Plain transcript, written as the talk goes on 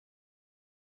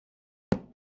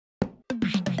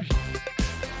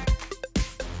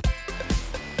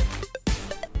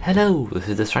Hello, this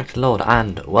is Distracted Lord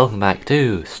and welcome back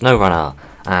to SnowRunner,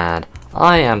 and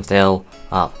I am still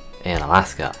up in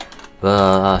Alaska,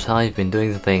 but I've been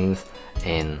doing some things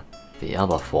in the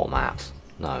other 4 maps,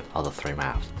 no, other 3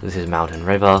 maps. This is Mountain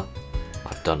River,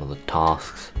 I've done all the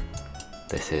tasks.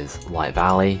 This is White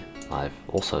Valley, I've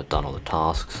also done all the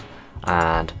tasks.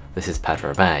 And this is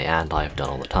Pedro Bay, and I've done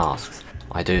all the tasks.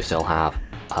 I do still have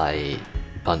a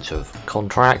bunch of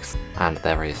contracts, and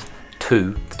there is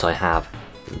 2 that I have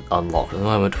unlocked at the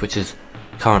moment, which is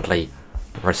currently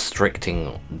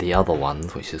restricting the other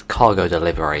ones, which is cargo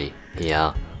delivery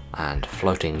here and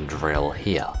floating drill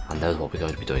here, and those are what we're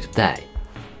going to be doing today.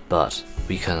 But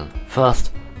we can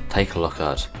first take a look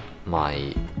at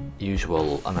my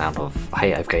usual amount of,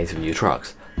 hey, I've gained some new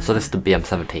trucks. So this is the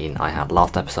BM17 I had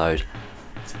last episode.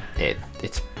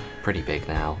 It's pretty big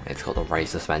now, it's got the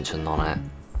raised suspension on it.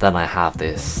 Then I have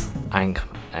this Ank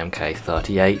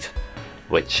MK38,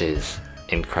 which is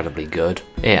incredibly good.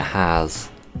 It has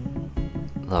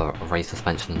the raised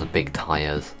suspension and the big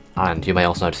tyres, and you may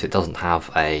also notice it doesn't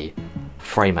have a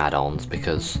frame add-ons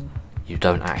because you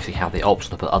don't actually have the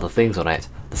option to put other things on it.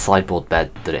 The sideboard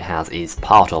bed that it has is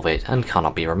part of it and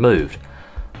cannot be removed.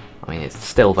 I mean, it's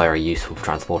still very useful for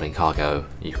transporting cargo,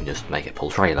 you can just make it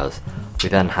pull trailers. We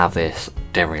then have this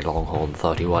Derry Longhorn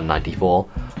 3194,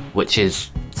 which is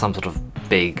some sort of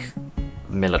big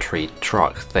military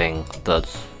truck thing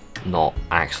that's not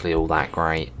actually all that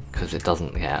great because it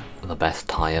doesn't get the best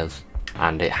tyres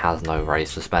and it has no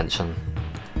raised suspension.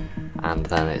 And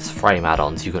then its frame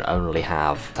add-ons, you can only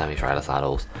have semi-trailer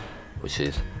saddles, which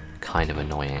is kind of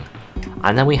annoying.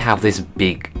 And then we have this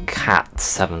big Cat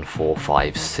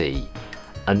 745C,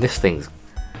 and this thing's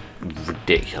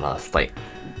ridiculous. Like,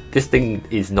 this thing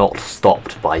is not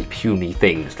stopped by puny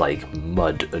things like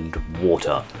mud and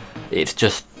water. It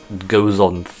just goes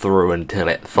on through until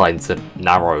it finds a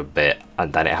narrow bit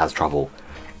and then it has trouble.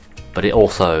 But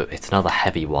it's another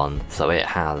heavy one, so it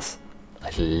has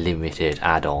limited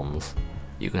add-ons.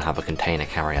 You can have a container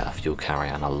carrier, a fuel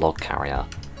carrier and a log carrier.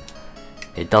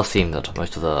 It does seem that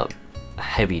most of the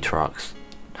heavy trucks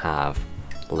have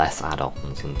less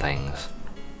add-ons and things.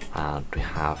 And we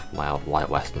have my old White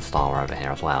Western Star over here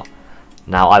as well.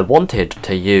 Now, I wanted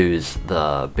to use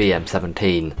the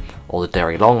BM17 or the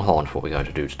Derry Longhorn for what we're going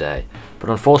to do today, but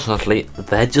unfortunately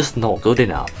they're just not good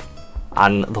enough,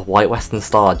 and the White Western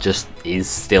Star just is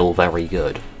still very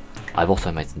good. I've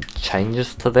also made some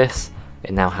changes to this.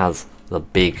 It now has the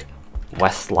big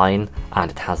Westline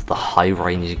and it has the high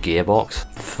range gearbox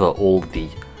for all the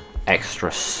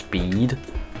extra speed.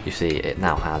 You see, it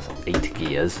now has 8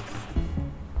 gears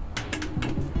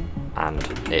and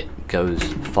it goes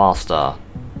faster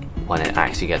when it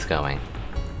actually gets going.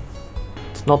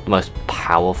 It's not the most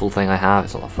powerful thing I have,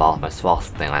 it's not the most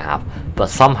fast thing I have, but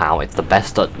somehow it's the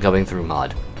best at going through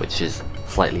mud, which is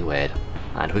slightly weird.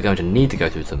 And we're going to need to go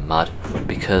through some mud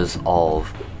because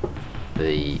of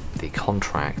the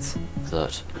contracts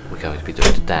that we're going to be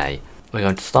doing today. We're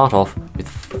going to start off with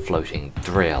floating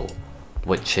drill,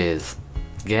 which is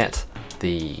get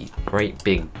the great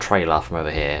big trailer from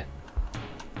over here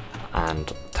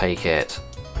and take it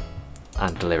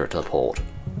and deliver it to the port,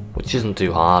 which isn't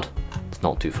too hard, it's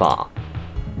not too far.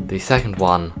 The second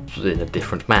one is in a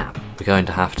different map. We're going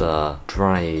to have to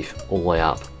drive all the way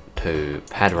up to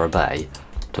Pedro Bay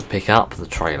to pick up the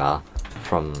trailer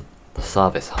from the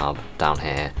service hub down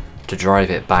here, to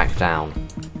drive it back down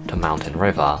to Mountain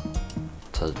River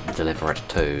to deliver it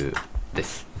to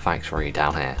this factory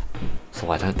down here. So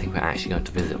I don't think we're actually going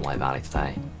to visit White Valley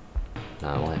today.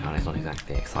 No, White Valley's not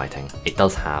exactly exciting. It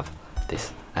does have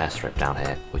this airstrip down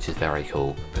here, which is very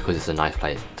cool because it's a nice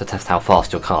place to test how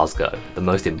fast your cars go, the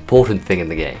most important thing in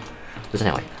the game. But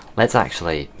anyway, let's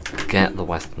actually get the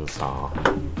Western Star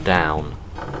down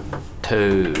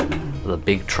to the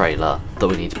big trailer that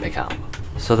we need to pick up.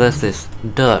 So there's this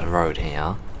dirt road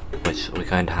here, which we're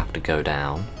going to have to go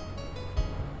down,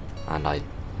 and I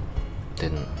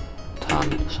didn't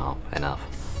turn sharp enough,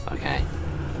 okay,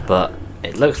 but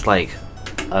it looks like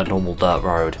a normal dirt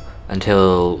road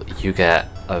until you get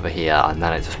over here, and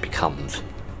then it just becomes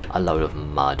a load of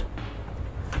mud.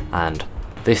 And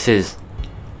this is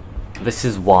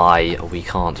why we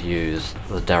can't use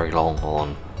the Derry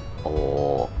Longhorn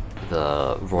or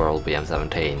the Royal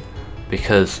BM17,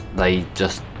 because they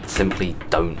just simply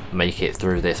don't make it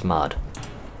through this mud.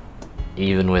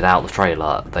 Even without the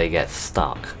trailer, they get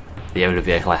stuck. The only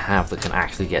vehicle I have that can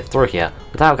actually get through here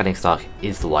without getting stuck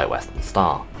is the White Western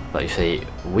Star. But you see,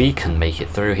 we can make it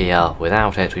through here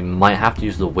without it. We might have to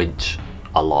use the winch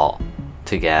a lot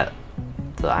to get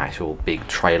the actual big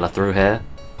trailer through here,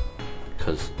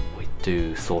 because we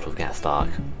do sort of get stuck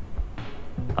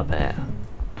a bit.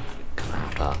 Gonna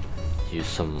have to use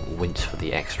some winch for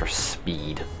the extra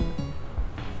speed.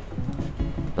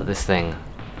 But this thing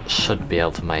should be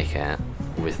able to make it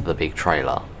with the big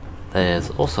trailer.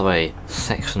 There's also a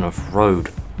section of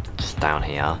road just down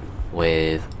here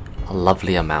with a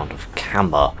lovely amount of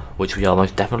camber, which we are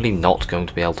most definitely not going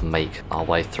to be able to make our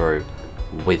way through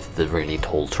with the really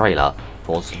tall trailer.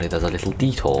 Fortunately, there's a little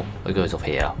detour that goes off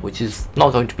here, which is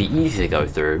not going to be easy to go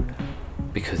through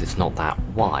because it's not that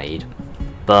wide,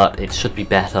 but it should be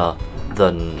better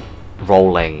than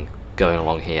rolling, going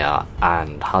along here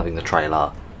and having the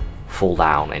trailer fall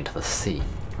down into the sea.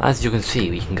 As you can see,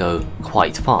 we can go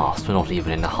quite fast. We're not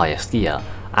even in the highest gear,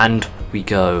 and we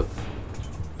go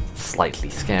slightly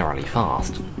scarily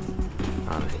fast.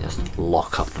 And we can just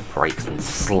lock up the brakes and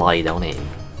slide on in.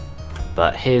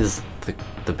 But here's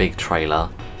the big trailer.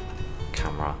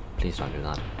 Camera, please don't do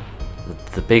that.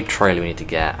 The big trailer we need to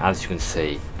get. As you can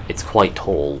see, it's quite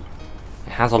tall.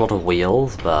 It has a lot of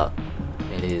wheels, but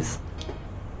it is,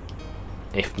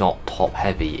 if not top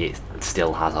heavy, it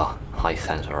still has a high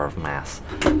center of mass.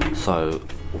 So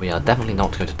we are definitely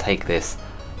not going to take this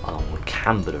along the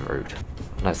cambered route.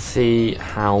 Let's see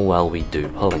how well we do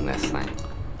pulling this thing.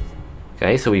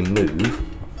 Okay, so we move.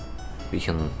 We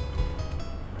can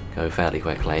go fairly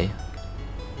quickly.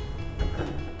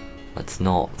 Let's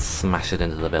not smash it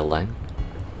into the building.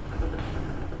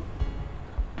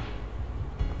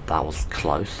 That was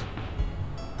close.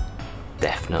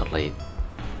 Definitely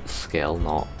skill,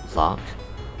 not luck.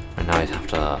 And now I have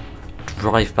to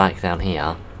drive back down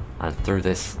here and through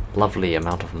this lovely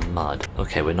amount of mud.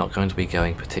 Okay, we're not going to be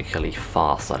going particularly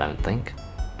fast, I don't think,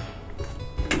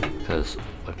 because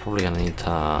we're probably going to need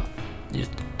to use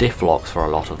diff locks for a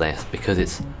lot of this because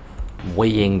it's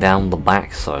weighing down the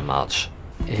back so much.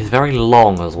 It is very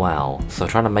long as well, so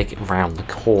trying to make it round the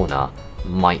corner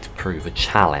might prove a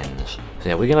challenge. So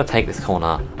yeah, we're going to take this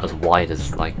corner as wide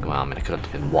as, like, well, I mean, it could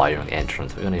have been wider on the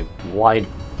entrance, but we're going to be wide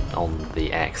on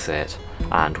the exit,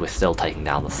 and we're still taking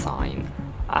down the sign,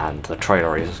 and the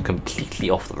trailer is completely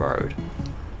off the road.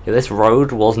 Yeah, this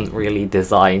road wasn't really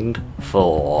designed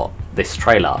for this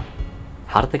trailer.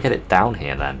 How did they get it down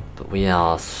here then? But we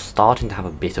are starting to have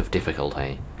a bit of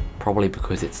difficulty, probably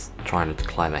because it's trying to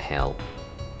climb a hill.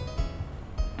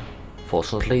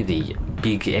 Fortunately, the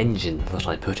big engine that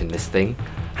I put in this thing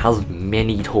has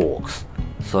many torques,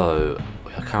 so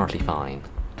we are currently fine.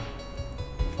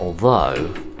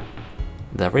 Although,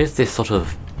 there is this sort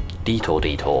of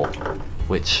detour,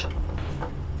 which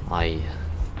I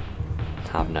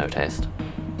have noticed.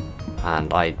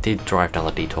 And I did drive down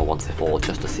the detour once before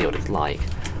just to see what it's like,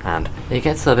 and it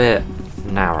gets a bit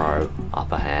narrow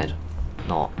up ahead.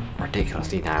 Not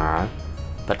ridiculously narrow,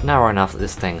 but narrow enough that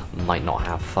this thing might not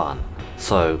have fun.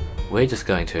 So we're just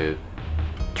going to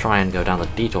try and go down the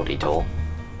detour,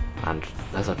 and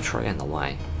there's a tree in the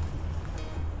way.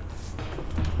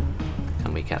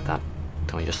 Can we get that?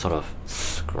 Can we just sort of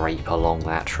scrape along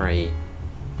that tree?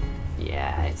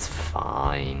 Yeah, it's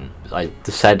fine. I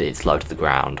said it's low to the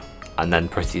ground, and then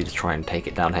proceeded to try and take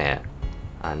it down here,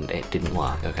 and it didn't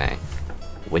work. Okay,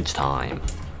 winch time.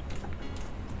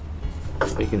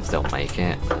 We can still make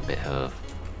it with a bit of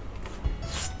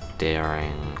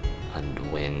steering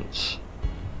and winch.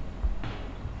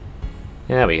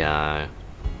 There we go.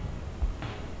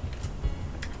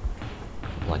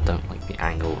 Well, I don't like the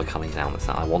angle we're coming down this.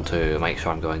 I want to make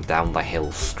sure I'm going down the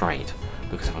hill straight,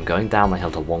 because if I'm going down the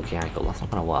hill to a wonky angle, that's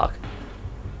not going to work.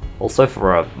 Also,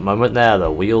 for a moment there, the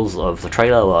wheels of the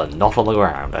trailer were not on the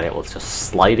ground, and it was just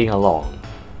sliding along.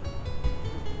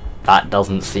 That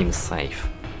doesn't seem safe.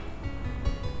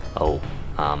 Oh,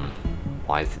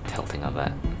 why is it tilting a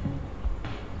bit?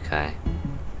 Okay.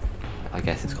 I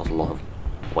guess it's got a lot of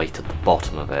weight at the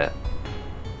bottom of it,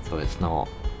 so it's not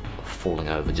falling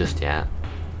over just yet.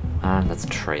 And there's a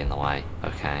tree in the way.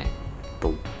 Okay.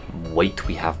 The weight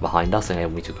we have behind us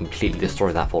enabled me to completely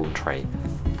destroy that fallen tree.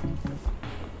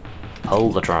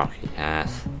 Pull the truck,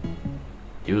 yes.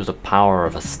 Use the power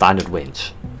of a standard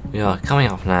winch. We are coming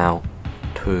up now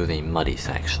to the muddy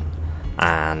section,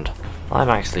 and I'm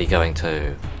actually going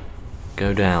to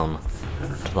go down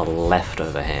to the left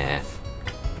over here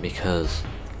because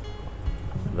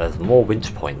there's more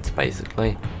winch points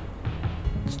basically.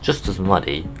 It's just as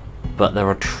muddy, but there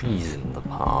are trees in the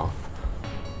path,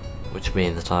 which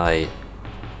means that I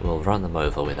will run them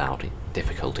over without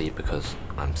difficulty because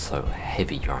I'm so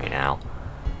heavy right now.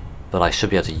 But I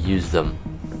should be able to use them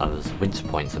as winch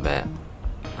points a bit,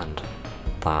 and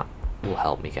that will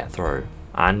help me get through.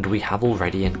 And we have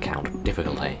already encountered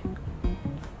difficulty.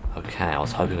 Okay, I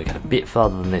was hoping we'd get a bit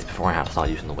further than this before I had to start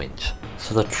using the winch.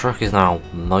 So the truck is now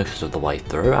most of the way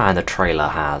through, and the trailer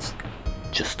has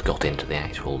just got into the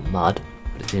actual mud.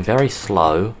 But it's been very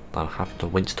slow. I'm having to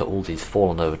winch to all these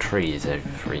fallen over trees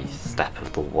every step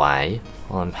of the way.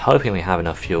 Well, I'm hoping we have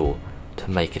enough fuel to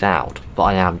make it out, but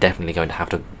I am definitely going to have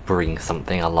to bring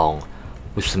something along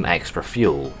with some extra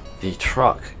fuel. The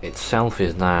truck itself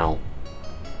is now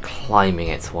climbing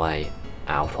its way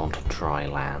out onto dry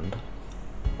land.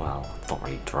 Well, it's not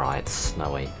really dry, it's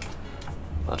snowy,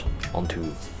 but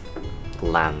onto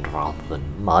land rather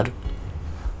than mud.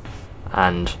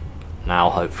 And now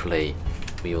hopefully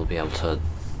we will be able to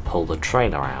pull the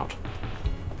trailer out.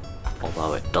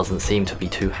 Although it doesn't seem to be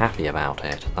too happy about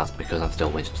it. That's because I'm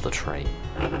still winched to the tree.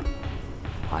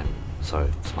 I'm so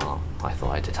smart. I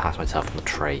thought I detached myself from the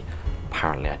tree.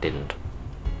 Apparently I didn't.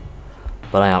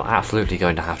 But I am absolutely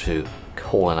going to have to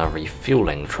call in a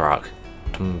refueling truck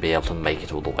to be able to make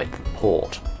it all the way to the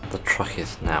port. The truck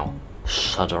is now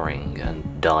shuddering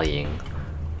and dying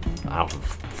out of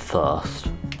thirst.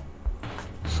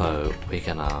 So we're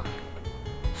gonna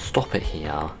stop it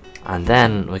here, and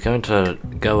then we're going to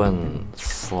go and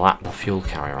slap the fuel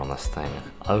carrier on this thing.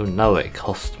 Oh no, it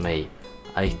cost me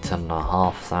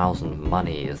 8,500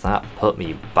 monies. That put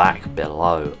me back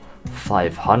below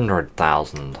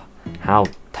 500,000. How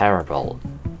terrible.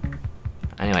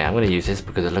 Anyway, I'm going to use this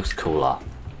because it looks cooler.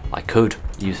 I could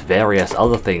use various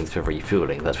other things for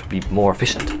refueling that would be more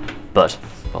efficient, but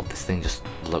well, this thing just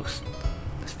looks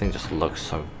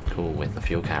so cool with the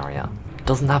fuel carrier. It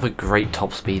doesn't have a great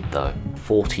top speed though,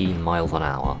 14 miles an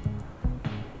hour.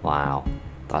 Wow,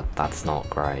 that's not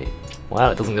great.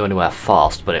 Well, it doesn't go anywhere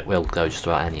fast, but it will go just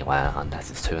about anywhere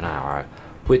unless it's too narrow,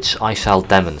 which I shall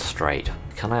demonstrate.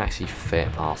 Can I actually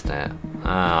fit past it?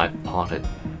 I parked it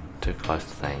too close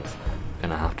to things. I'm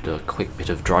gonna have to do a quick bit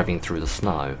of driving through the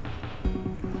snow.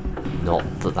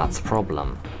 Not that that's a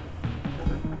problem,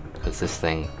 because this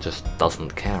thing just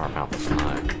doesn't care about the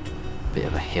snow. Bit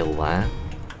of a hill there.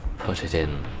 Put it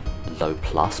in low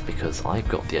plus because I've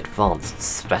got the advanced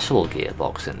special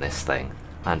gearbox in this thing.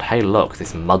 And hey look,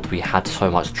 this mud we had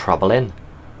so much trouble in.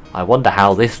 I wonder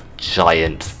how this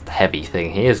giant heavy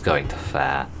thing here is going to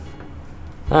fare.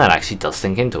 That actually does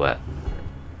sink into it.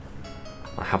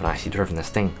 I haven't actually driven this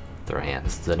thing through here.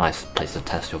 This is a nice place to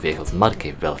test your vehicle's mud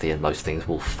capability, and most things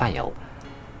will fail.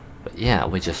 But yeah,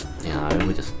 we're just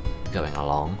going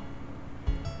along.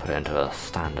 Put it into a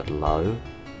standard low.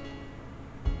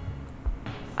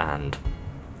 And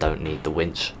don't need the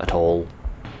winch at all.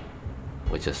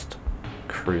 We're just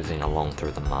cruising along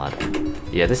through the mud.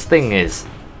 Yeah, this thing is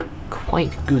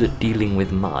quite good at dealing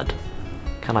with mud.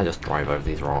 Can I just drive over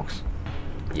these rocks?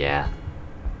 Yeah.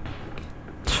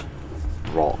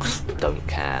 Rocks don't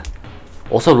care.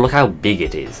 Also, look how big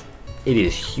it is. It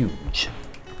is huge.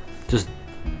 Just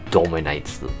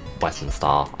dominates the Western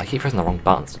Star. I keep pressing the wrong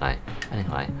buttons today.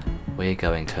 Anyway, we're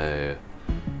going to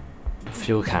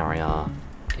fuel carrier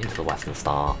into the Western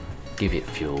Star, give it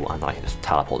fuel, and then I can just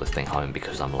teleport this thing home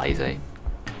because I'm lazy.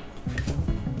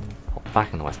 Hop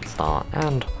back in the Western Star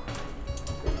and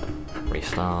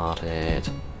restart it.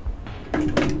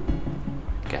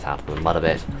 Get out of the mud a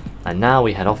bit. And now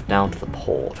we head off down to the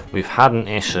port. We've had an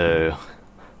issue.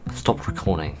 Stopped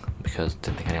recording because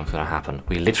didn't think anything was going to happen.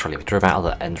 We drove out of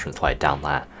the entranceway down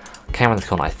there. Came around this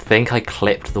corner. I think I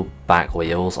clipped the back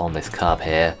wheels on this curb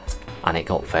here, and it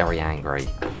got very angry.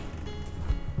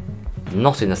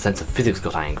 Not in the sense of physics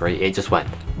got angry, it just went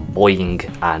boing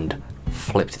and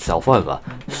flipped itself over.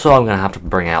 So I'm going to have to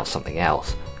bring out something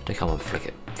else to come and flip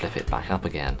it back up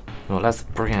again. Well, let's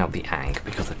bring out the Ank,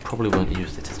 because I probably won't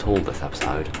use it at all this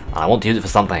episode. And I want to use it for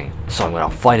something, so I'm going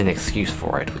to find an excuse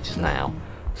for it, which is now.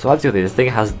 So as you see, this thing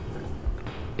has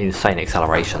insane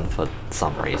acceleration for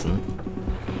some reason.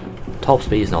 Top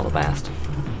speed is not the best,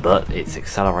 but its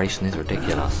acceleration is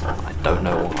ridiculous. I don't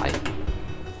know why.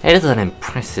 It is an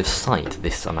impressive sight,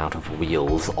 this amount of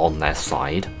wheels on their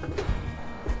side.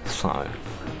 So,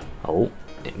 oh,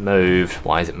 it moved.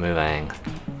 Why is it moving?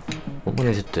 What we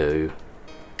need to do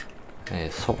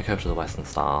is swap back over to the Western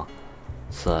Star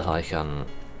so that I can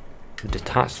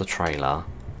detach the trailer,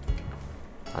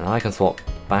 and then I can swap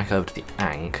back over to the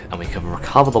Ank and we can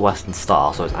recover the Western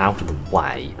Star so it's out of the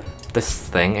way. This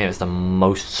thing is the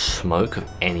most smoke of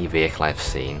any vehicle I've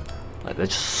seen. Like, there's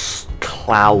just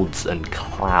clouds and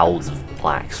clouds of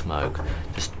black smoke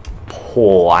just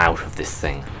pour out of this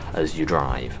thing as you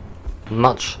drive.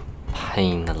 Much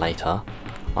pain later,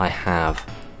 I have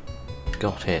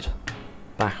got it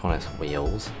back on its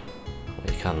wheels.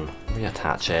 We can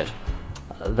reattach it.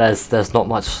 There's not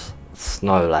much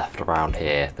snow left around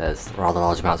here. There's rather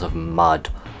large amounts of mud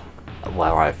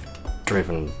where I've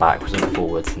driven backwards and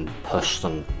forwards and pushed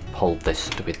and pulled this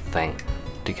stupid thing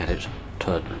to get it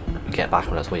to get back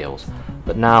on its wheels.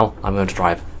 But now I'm going to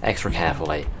drive extra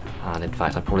carefully, and in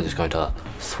fact I'm probably just going to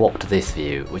swap to this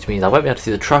view, which means I won't be able to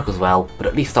see the truck as well, but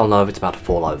at least I'll know if it's about to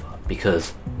fall over,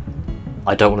 because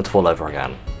I don't want it to fall over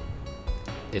again.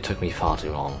 It took me far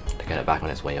too long to get it back on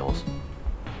its wheels.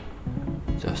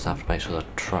 Just have to make sure the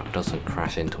truck doesn't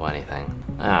crash into anything.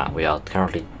 We are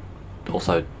currently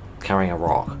also carrying a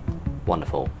rock.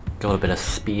 Wonderful. Got a bit of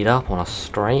speed up on a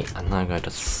straight, and now I'm going to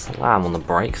slam on the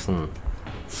brakes and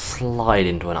slide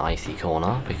into an icy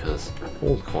corner, because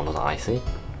all the corners are icy.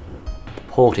 The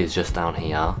port is just down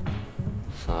here,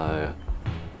 so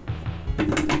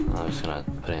I'm just going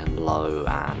to put it in low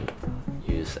and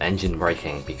use engine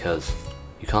braking, because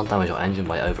you can't damage your engine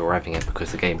by over revving it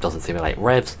because the game doesn't simulate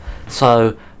revs,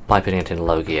 so by putting it in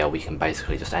low gear we can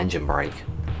basically just engine brake.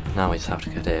 Now we just have to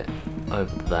get it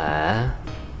over there.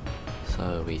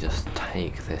 So we just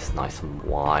take this nice and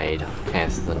wide. Okay,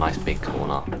 this is a nice big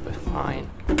corner, we're fine.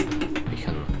 We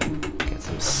can get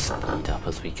some speed up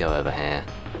as we go over here.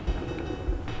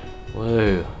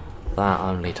 Woo, that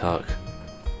only took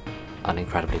an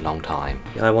incredibly long time.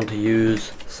 I want to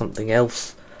use something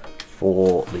else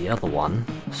for the other one.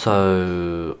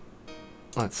 So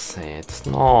let's see, it's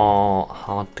not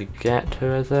hard to get to,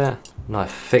 is it? No,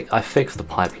 I fixed the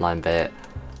pipeline bit,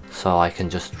 so I can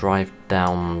just drive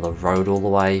down the road all the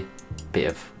way. Bit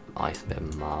of ice, bit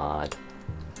of mud.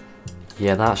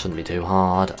 Yeah, that shouldn't be too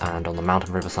hard. And on the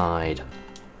mountain riverside,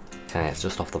 okay, it's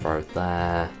just off the road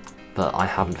there. But I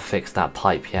haven't fixed that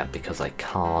pipe yet because I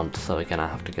can't, so we're gonna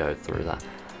have to go through that.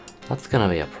 That's gonna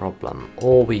be a problem.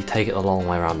 Or we take it the long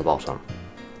way around the bottom.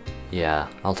 Yeah,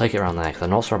 I'll take it around there because I'm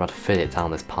not sure about to fit it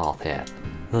down this path here.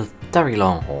 The Derry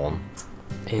Longhorn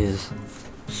is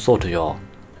sort of your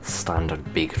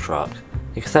standard big truck,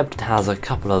 except it has a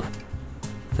couple of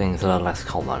things that are less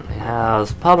common. It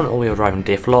has permanent all-wheel drive and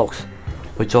diff locks,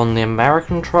 which on the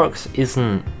American trucks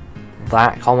isn't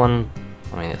that common.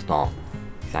 I mean, it's not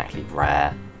exactly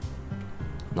rare,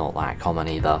 not that common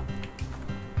either.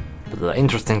 But the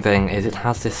interesting thing is it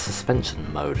has this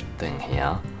suspension mode thing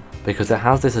here, because it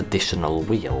has this additional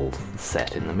wheel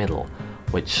set in the middle,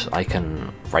 which I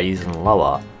can raise and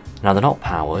lower. Now they're not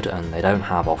powered and they don't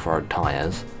have off-road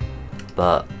tyres,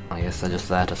 but I guess they're just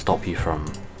there to stop you from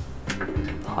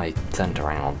high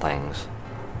centering on things.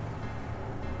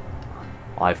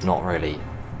 I've not really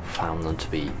found them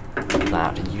to be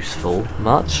that useful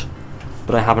much,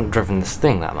 but I haven't driven this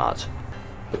thing that much.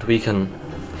 But we can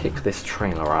pick this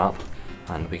trailer up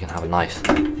and we can have a nice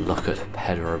look at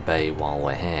Pedro Bay while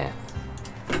we're here.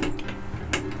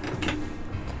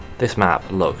 This map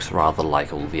looks rather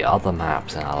like all the other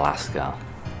maps in Alaska.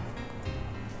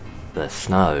 There's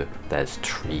snow, there's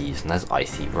trees, and there's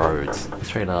icy roads. This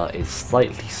trailer is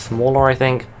slightly smaller, I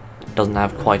think. Doesn't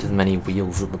have quite as many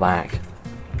wheels at the back.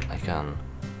 I can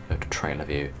go to trailer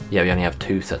view. Yeah, we only have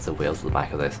 2 sets of wheels at the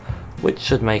back of this, which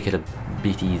should make it a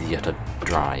bit easier to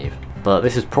drive. But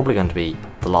this is probably going to be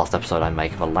the last episode I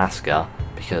make of Alaska,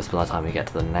 because by the time we get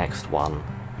to the next one,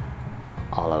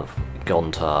 I'll have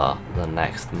gone to the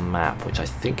next map, which I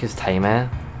think is Tamir.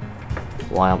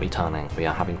 Why aren't we turning? We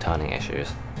are having turning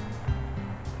issues.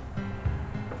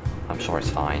 I'm sure it's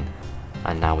fine.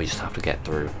 And now we just have to get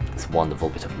through this wonderful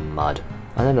bit of mud.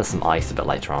 And then there's some ice a bit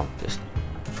later on. Just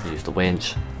use the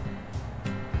winch.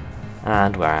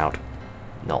 And we're out.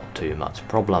 Not too much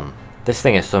problem. This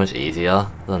thing is so much easier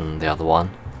than the other one.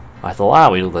 I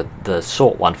thought, we'll do the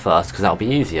short one first because that'll be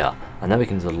easier. And then we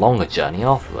can do the longer journey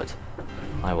afterwards.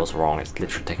 I was wrong, it's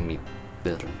literally taking me a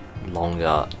bit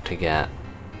longer to get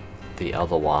the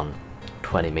other one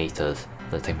 20 meters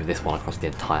than it's taking me this one across the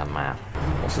entire map.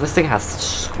 Also, this thing has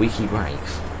squeaky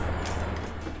brakes.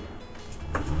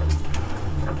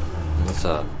 Let's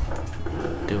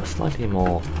do a slightly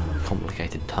more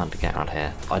complicated turn to get around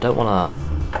here. I don't want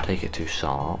to take it too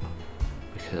sharp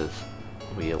because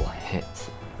we'll hit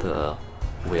the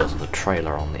wheels of the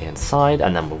trailer on the inside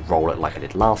and then we'll roll it like I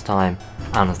did last time.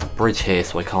 And there's the bridge here,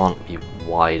 so I can't be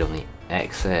wide on the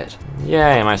exit.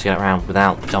 Yay, I managed to get around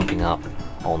without jumping up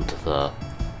onto the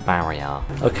barrier.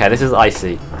 Okay, this is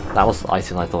icy. That was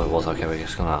icy than I thought it was. Okay, we're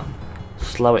just gonna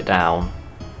slow it down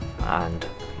and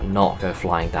not go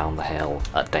flying down the hill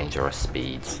at dangerous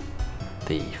speeds.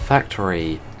 The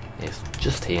factory is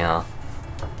just here.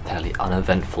 Fairly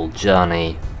uneventful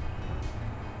journey.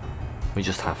 We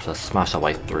just have to smash our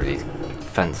way through the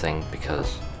fencing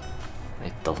because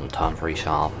it doesn't turn very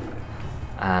sharp.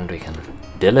 And we can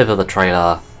deliver the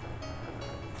trailer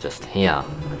just here.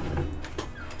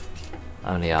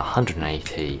 Only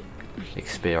 180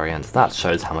 experience. That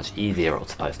shows how much easier it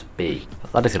was supposed to be.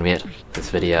 But that is going to be it for this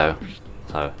video.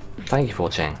 So, thank you for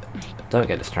watching, don't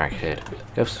get distracted,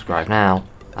 go subscribe now,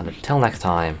 and until next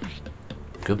time,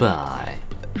 goodbye.